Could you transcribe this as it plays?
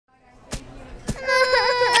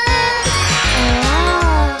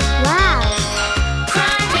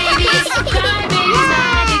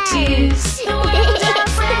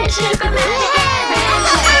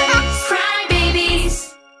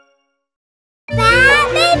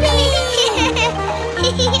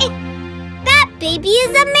That baby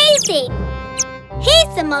is amazing!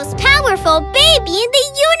 He's the most powerful baby in the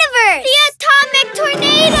universe! The atomic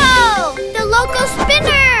tornado! The loco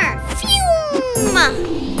spinner! Phew!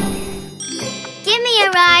 Give me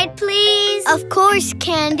a ride, please. Of course,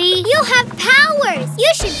 Candy. You have powers.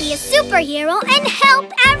 You should be a superhero and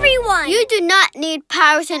help everyone. You do not need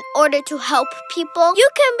powers in order to help people. You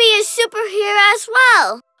can be a superhero as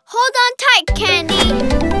well. Hold on tight, Candy.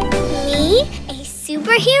 Me? A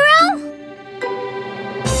superhero?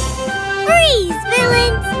 Freeze,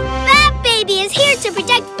 villains! That baby is here to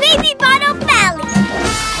protect Baby Bottle Valley.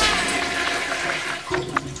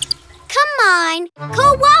 Come on,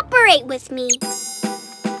 cooperate with me.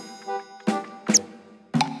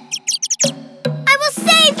 I will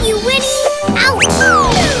save you, Winnie! Ouch!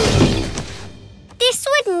 This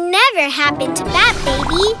would never happen to that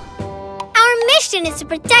baby. Our mission is to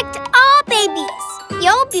protect all babies.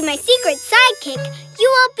 You'll be my secret sidekick. You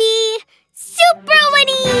will be Super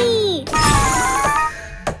Winnie!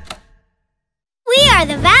 We are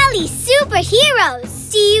the Valley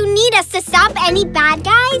Superheroes. Do you need us to stop any bad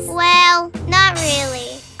guys? Well, not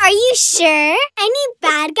really. Are you sure? Any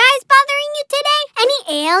bad guys bothering you today? Any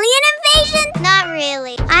alien invasion? Not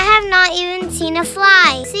really. I have not even seen a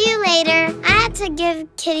fly. See you later. I had to give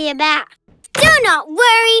Kitty a bath. Do not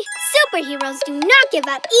worry. Superheroes do not give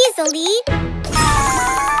up easily.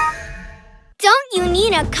 Don't you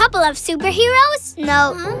need a couple of superheroes?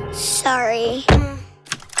 No. Sorry.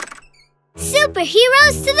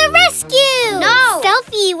 Superheroes to the rescue! No!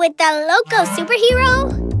 Selfie with the loco superhero?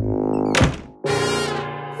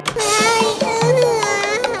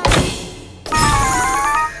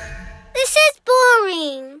 This is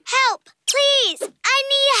boring. Help! Please! I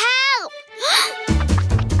need help!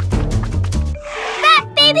 Bat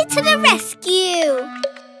Baby to the rescue!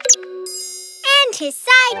 And his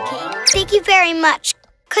sidekick. Thank you very much.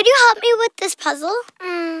 Could you help me with this puzzle?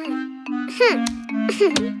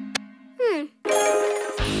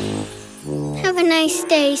 Have a nice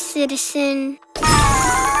day, citizen.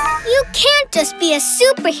 You can't just be a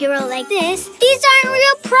superhero like this. These aren't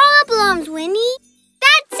real problems, Winnie.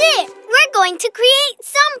 That's it. We're going to create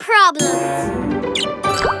some problems.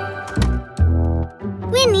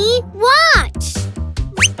 Winnie, watch.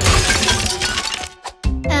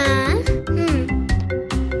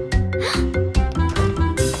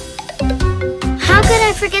 How could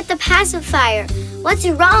I forget the pacifier? What's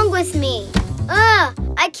wrong with me?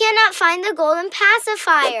 I cannot find the golden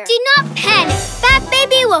pacifier. Do not panic. Bat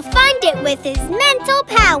Baby will find it with his mental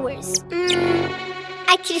powers.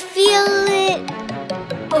 I can feel it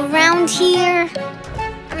around here.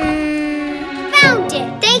 Found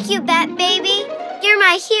it. Thank you, Bat Baby. You're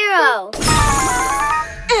my hero.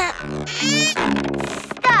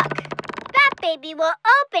 Stuck. Bat Baby will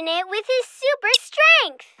open it with his super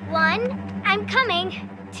strength. 1, I'm coming.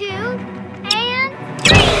 2, and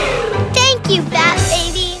 3. Thank you, Bat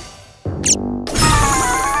Baby.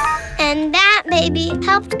 And Bat Baby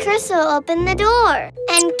helped Crystal open the door.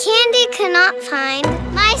 And Candy cannot find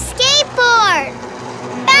my skateboard.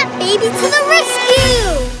 Bat Baby to the rescue!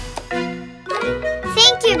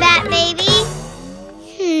 Thank you, Bat Baby.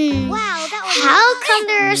 Wow, that was How come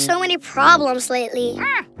there are so many problems lately?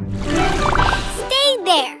 Stay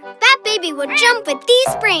there. Bat Baby will jump with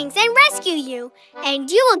these springs and rescue you. And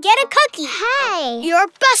you will get a cookie. Hey! You're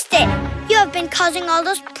busted. You have been causing all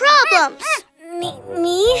those problems. Me?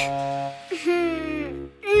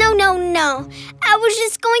 No. I was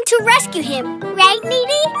just going to rescue him. Right,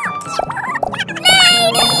 Needy?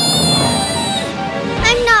 Needy!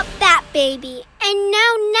 I'm not Bat Baby. And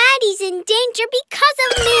now Natty's in danger because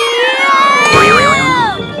of me.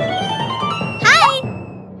 Hi!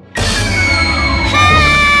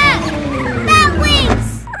 Bat wings!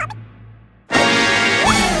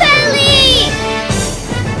 Belly!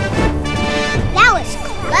 That was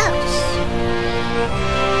close.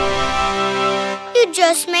 You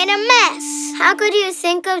just made a mess. How could you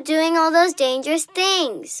think of doing all those dangerous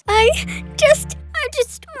things? I just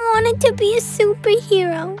wanted to be a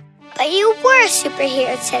superhero. But you were a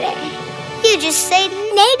superhero today. You just saved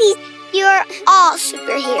Nady. You're all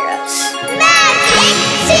superheroes. Magic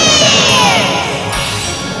Tears!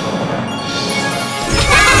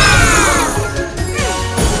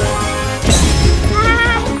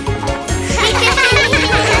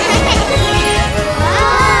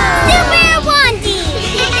 Super Wandy!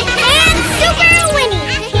 And Super Winnie!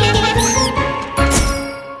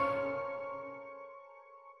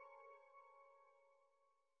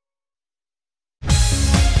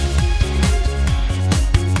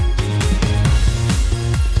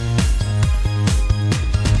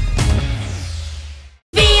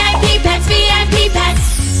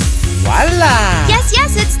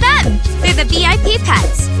 the VIP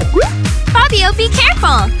pets. Fabio, be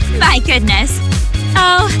careful! My goodness.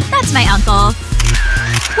 Oh, that's my uncle.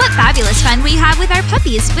 What fabulous fun we have with our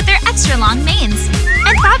puppies with their extra long manes.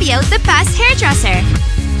 And Fabio, the best hairdresser.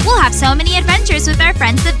 We'll have so many adventures with our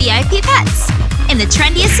friends the VIP pets. In the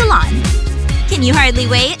trendiest salon. Can you hardly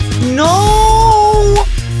wait? No!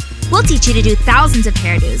 We'll teach you to do thousands of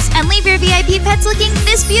hairdos and leave your VIP pets looking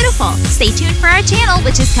this beautiful. Stay tuned for our channel,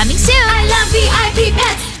 which is coming soon. I love VIP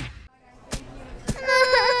pets!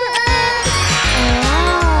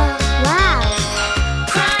 Wow.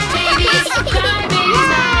 Crybabies,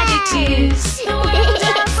 magic tears. The world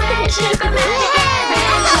of friendship and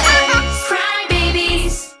memories.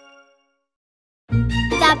 Crybabies.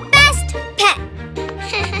 The best pet.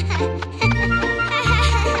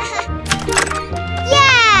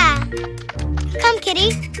 Yeah! Come, kitty.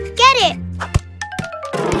 Get it.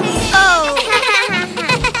 Oh.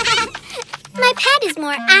 My pet is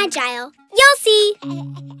more agile. You'll see.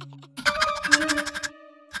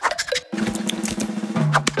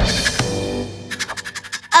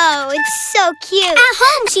 Oh, it's so cute. At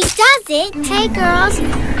home, she does it. Hey, girls.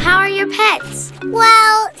 How are your pets?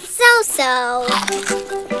 Well, so-so.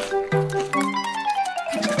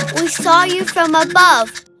 We saw you from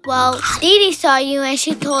above. Well, Dee Dee saw you and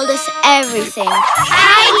she told us everything.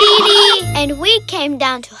 Hi, Dee Dee! And we came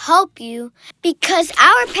down to help you because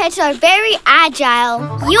our pets are very agile.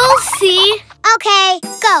 You'll see. Okay,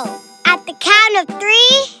 go. At the count of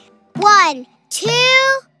 3, 1, 2,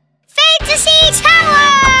 Fantasy Tower!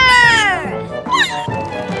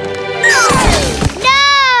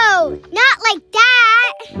 No! Not like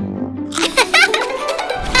that!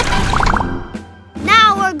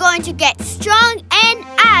 Now we're going to get strong and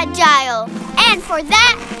agile. And for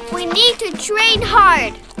that, we need to train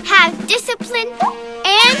hard, have discipline,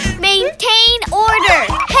 and maintain order.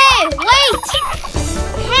 Hey, wait!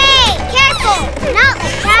 Hey, careful! Not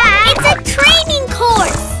like that! It's a training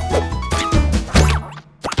course!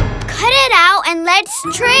 Cut it out and let's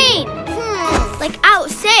train! Like I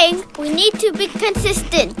was saying, we need to be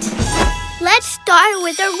consistent. Let's start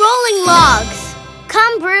with the rolling logs.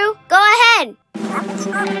 Come, Brew, go ahead.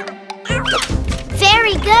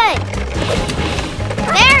 Very good.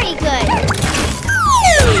 Very good.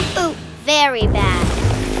 Ooh, very bad.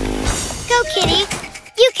 Go, Kitty.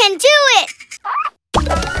 You can do it!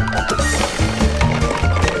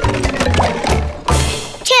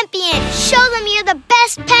 Champion, show them you're the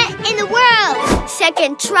best pet in the world.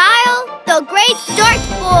 Second trial, the great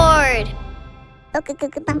dartboard.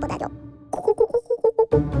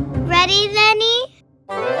 Ready, Lenny?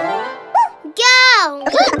 Go!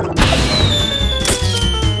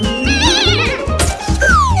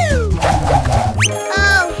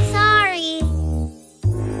 Oh, sorry.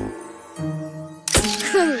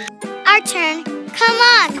 Our turn. Come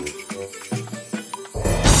on.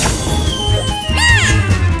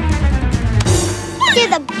 You're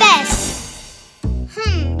the best.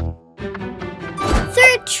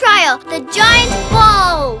 Third trial, the giant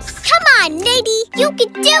balls. Come on, Nady, you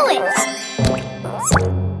can do it.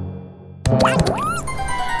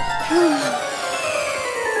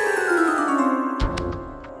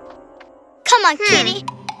 Come on, Kitty.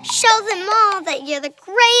 Show them all that you're the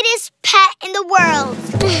greatest pet in the world.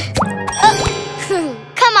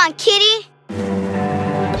 Come on, Kitty.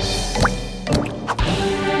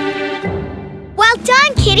 Well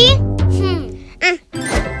done, Kitty.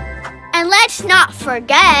 And let's not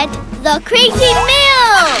forget the crazy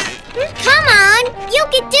meal. Come on, you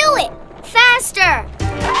can do it. Faster.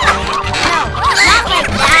 No, not like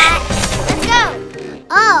that. Let's go.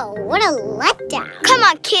 Oh, what a letdown. Come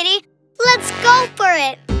on, Kitty. Let's go for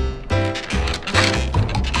it.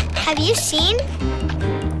 Have you seen?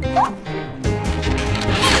 No!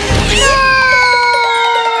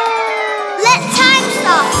 Let time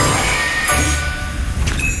stop.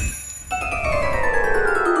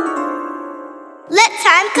 Let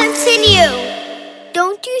time continue.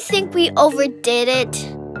 Don't you think we overdid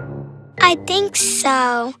it? I think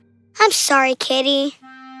so. I'm sorry, Kitty.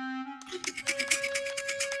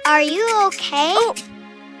 Are you okay? Oh.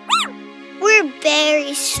 We're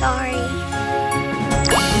very sorry.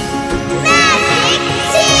 Magic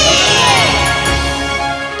tears!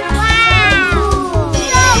 Wow!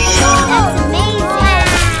 So cool! That's amazing!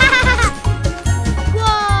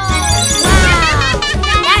 Whoa! Wow!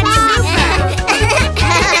 That's super!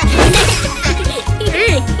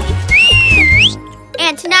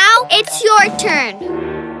 And now it's your turn.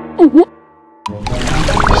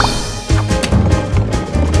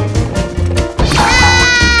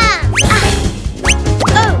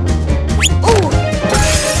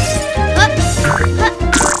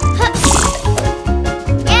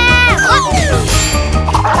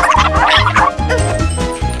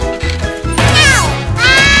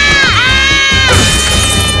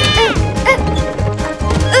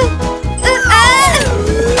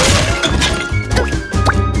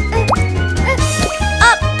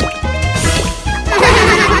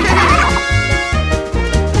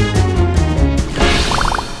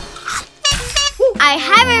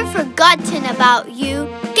 information about you.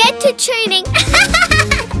 Get to training.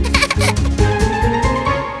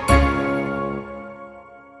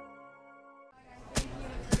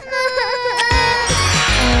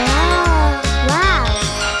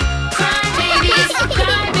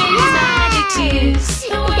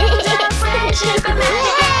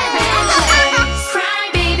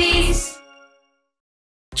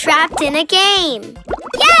 Trapped in a game.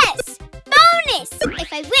 Yes! Bonus!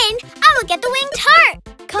 If I win, I will get the winged heart.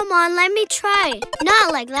 Come on, let me try.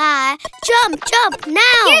 Not like that. Jump, jump,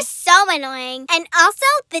 now. You're so annoying. And also,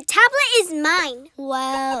 the tablet is mine.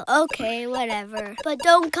 Well, okay, whatever. But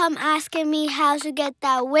don't come asking me how to get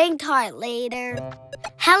that winged heart later.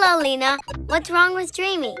 Hello, Lena. What's wrong with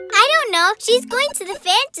Dreamy? I don't know. She's going to the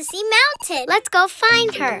fantasy mountain. Let's go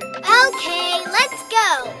find her. Okay, let's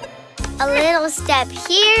go. A little step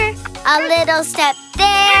here, a little step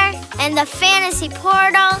there, and the fantasy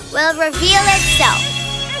portal will reveal itself.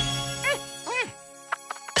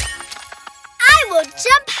 I will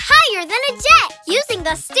jump higher than a jet. Using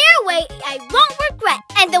the stairway, I won't regret.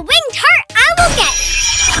 And the winged heart I will get.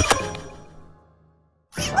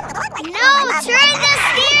 No, turn the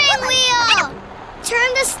steering wheel. Turn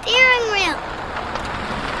the steering wheel.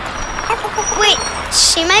 Wait,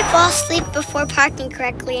 she might fall asleep before parking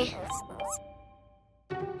correctly.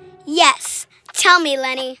 Yes. Tell me,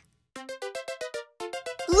 Lenny.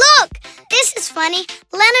 Look! This is funny.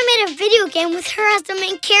 Lena made a video game with her as the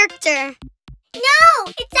main character. No!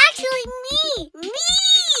 It's actually me!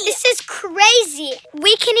 Me! This is crazy.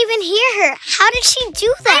 We can even hear her. How did she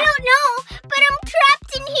do that? I don't know, but I'm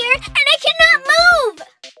trapped in here and I cannot move!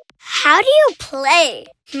 How do you play?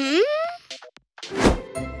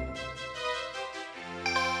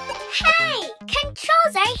 Hey!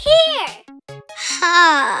 Controls are here!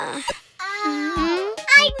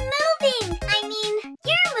 I'm moving. I mean,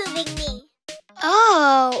 you're moving me.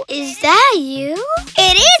 Oh, is that you?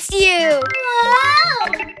 It is you! Whoa!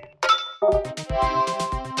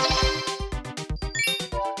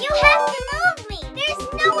 You have to move me. There's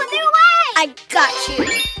no other way. I got you.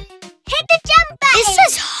 Hit the jump button. This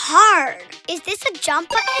is hard. Is this a jump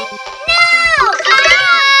button? No!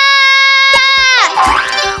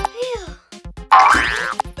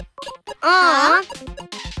 Wow,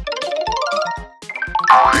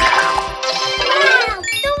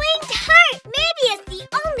 the winged heart! Maybe it's the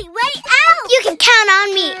only way out! You can count on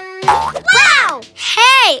me! Wow!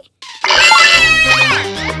 Hey!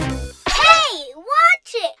 Hey!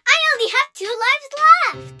 Watch it! I only have 2 lives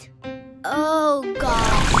left! Oh,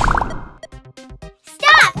 gosh.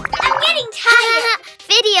 Stop! I'm getting tired!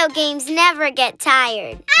 Video games never get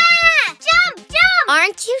tired. Ah! Jump! Jump!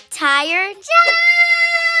 Aren't you tired? Jump!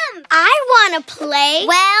 I want to play.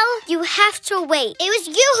 Well, you have to wait. It was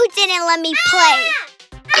you who didn't let me play.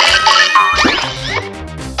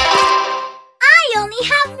 I only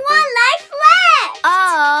have 1 life left.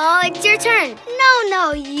 Oh, it's your turn.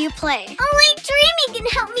 No, you play. Only Dreamy can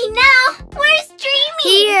help me now. Where's Dreamy?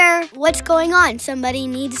 Here. What's going on? Somebody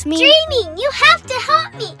needs me? Dreamy, you have to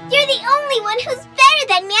help me. You're the only one who's better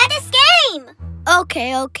than me at this game.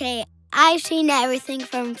 Okay. I've seen everything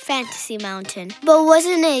from Fantasy Mountain. But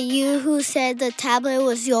wasn't it you who said the tablet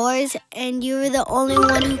was yours and you were the only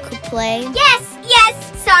one who could play? Yes.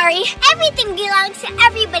 Sorry. Everything belongs to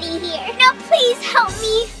everybody here. Now please help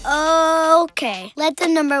me. Okay. Let the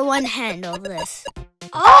number 1 handle this.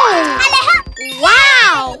 Oh!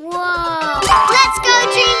 Wow! Whoa! Let's go,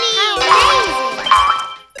 Dreamy! Amazing!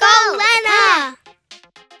 Go, Lena!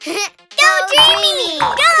 Go, Dreamy!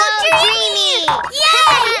 Go, Dreamy!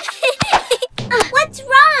 Yay! What's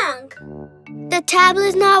wrong? The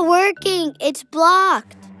tablet's not working. It's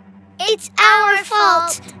blocked. It's our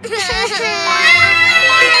fault. Do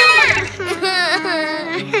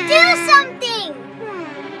something!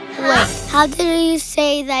 Wait, how did you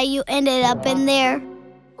say that you ended up in there?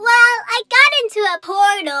 Well, I got into a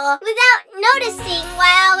portal without noticing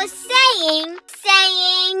while I was saying,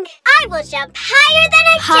 I will jump higher than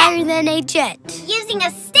a jet. Higher than a jet. Using a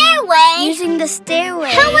stairway. Using the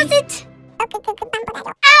stairway. How was it?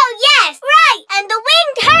 Oh, yes, right. And the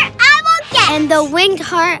winged heart I will get. And the winged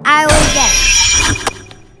heart I will get.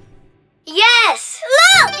 Yes.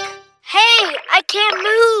 Look. Hey, I can't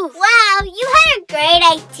move. Wow, you had a great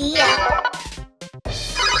idea.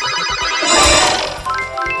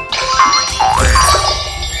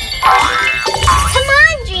 Come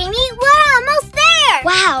on, Dreamy. We're almost there.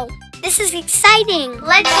 Wow, this is exciting.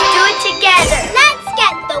 Let's do it together. Let's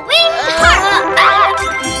get the winged heart.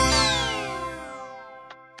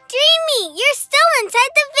 Dreamy, you're still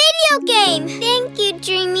inside the video game. Thank you,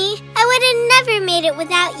 Dreamy. I would have never made it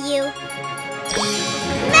without you.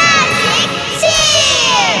 Magic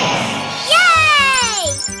cheers! Yay!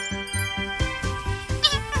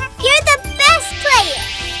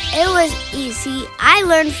 See, I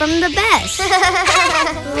learned from the best.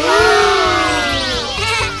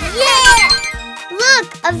 Yeah!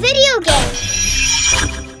 Look, a video game.